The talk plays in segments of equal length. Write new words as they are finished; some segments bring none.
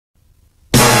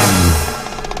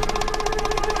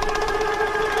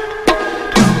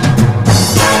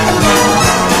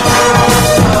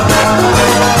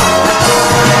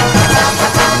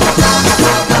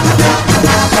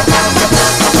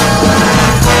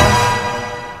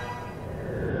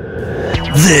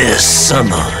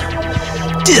summer,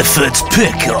 Difford's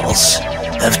Pickles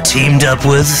have teamed up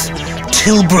with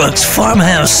Tilbrook's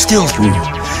Farmhouse Stilton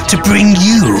to bring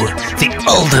you the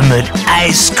ultimate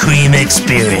ice cream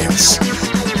experience.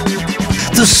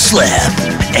 The Slap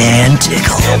and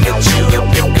Tickle.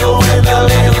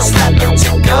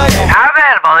 Now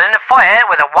available in the foyer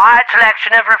with a wide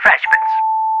selection of refreshments.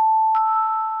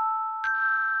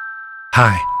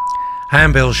 Hi,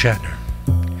 I'm Bill Shatner.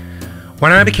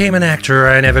 When I became an actor,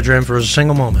 I never dreamt for a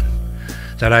single moment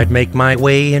that I'd make my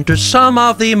way into some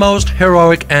of the most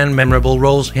heroic and memorable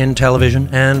roles in television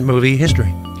and movie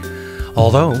history.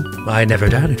 Although I never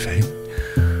doubted fate.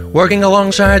 Working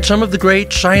alongside some of the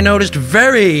greats, I noticed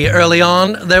very early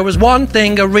on there was one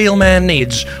thing a real man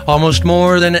needs, almost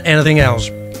more than anything else: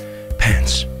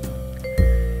 pants.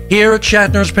 Here at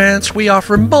Shatner's Pants, we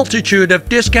offer a multitude of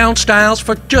discount styles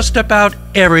for just about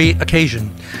every occasion.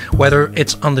 Whether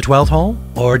it's on the 12th hole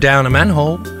or down a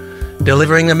manhole,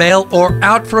 delivering the mail or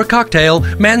out for a cocktail,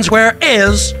 menswear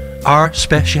is our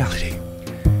specialty.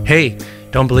 Hey,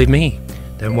 don't believe me?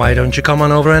 Then why don't you come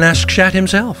on over and ask Shat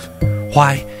himself?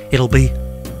 Why, it'll be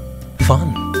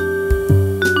fun.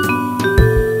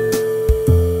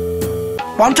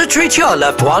 Want to treat your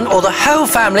loved one or the whole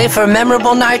family for a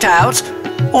memorable night out?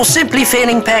 Or simply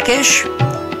feeling peckish?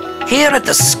 Here at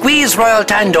the Squeeze Royal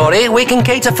Tandoori, we can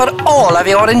cater for all of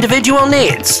your individual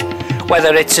needs.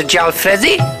 Whether it's a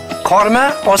jalfrezi,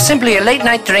 korma, or simply a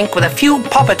late-night drink with a few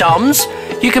poppadoms,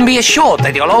 you can be assured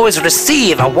that you'll always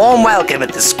receive a warm welcome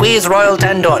at the Squeeze Royal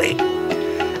Tandoori.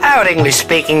 Our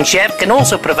English-speaking chef can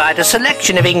also provide a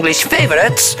selection of English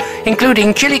favourites,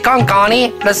 including chili con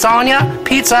carne, lasagna,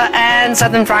 pizza, and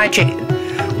southern fried chicken.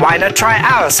 Why not try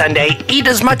our Sunday eat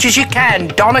as much as you can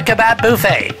doner kebab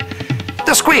buffet?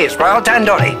 The Squeeze Royal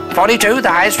Tandoori, 42 The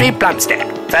High Street, Plumstead.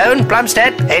 Phone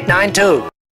Plumstead 892.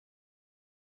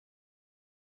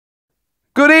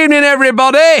 Good evening,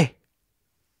 everybody.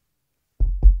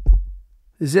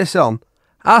 Is this on?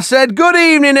 I said good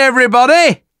evening,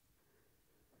 everybody.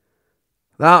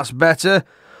 That's better.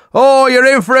 Oh, you're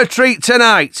in for a treat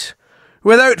tonight.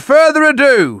 Without further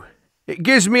ado, it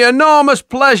gives me enormous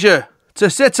pleasure to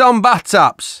sit on bat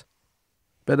taps,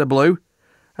 bit of blue,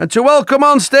 and to welcome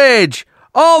on stage,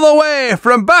 all the way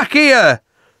from back here,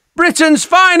 Britain's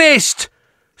finest,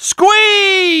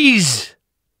 Squeeze!